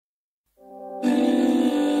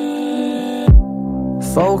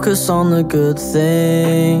Focus on the good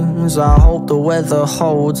things. I hope the weather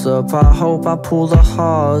holds up. I hope I pull the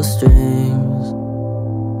heartstrings.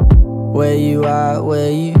 Where you at?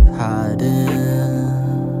 Where you hiding?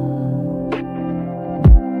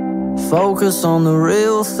 Focus on the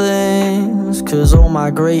real things, 'cause all my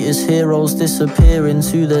greatest heroes disappear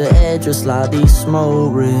into the air just like these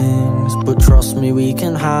smoke rings. But trust me, we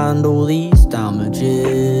can handle these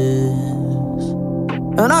damages.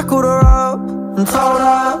 And I called her up and told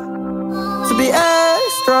her to be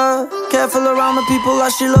extra careful around the people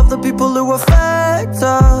that she loved, the people who affect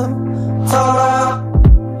her. Told her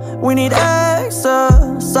we need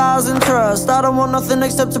exercise and trust. I don't want nothing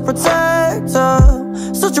except to protect her.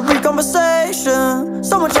 Such a brief conversation,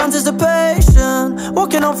 so much anticipation.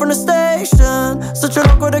 Walking on from the station, such an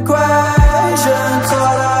awkward equation.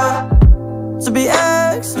 Told her to be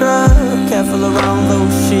extra careful around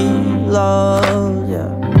those she loves, yeah.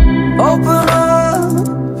 Open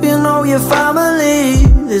up, you know your family.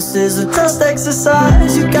 This is a trust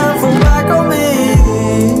exercise, you can't fall back on me.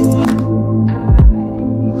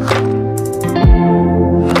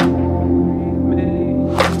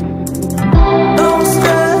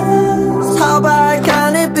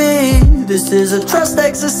 This is a trust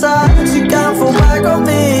exercise, you can't fall back on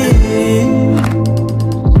me.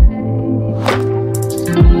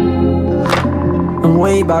 And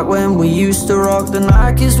way back when we used to rock the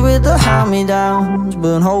Nikes with the hand-me-downs,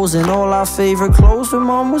 burn holes in all our favorite clothes when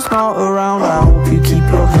mom was not around. I hope you keep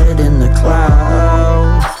your head in the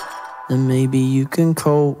clouds, then maybe you can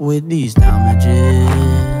cope with these damages.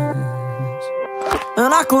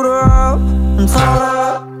 And I called her up and told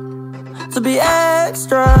her to be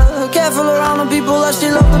extra careful around the people that she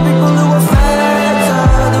loved, the people who affect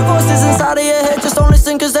her. The voices inside of your head just don't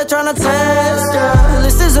listen 'cause they're trying to test ya.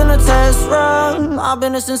 This isn't a test run, I've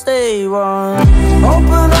been here since day one.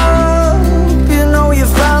 Open up, you know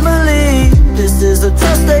your family. This is a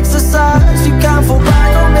trust exercise, you can't fall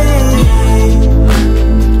back on me.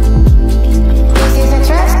 This is a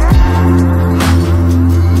trust.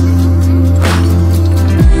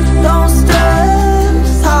 Don't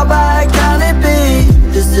stress, how bad can it be?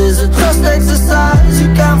 This is a trust exercise, you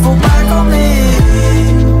can't fall back on me.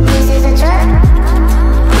 This is a trap.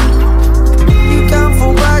 You can't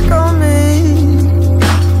fall back on me.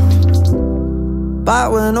 Back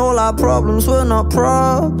when all our problems were not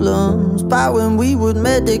problems. Back when we would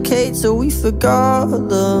medicate till we forgot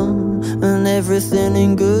them. And everything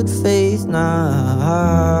in good faith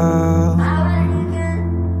now.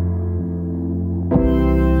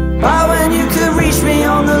 Back when you could reach me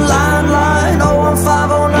on the landline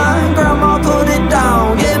 01509, grandma put it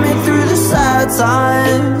down, get me through the sad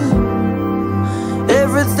times.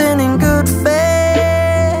 Everything in good faith.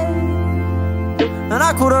 And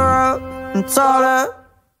I called her up and told her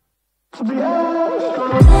to be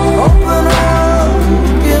open up,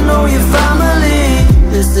 you know your family.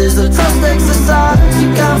 This is a trust exercise.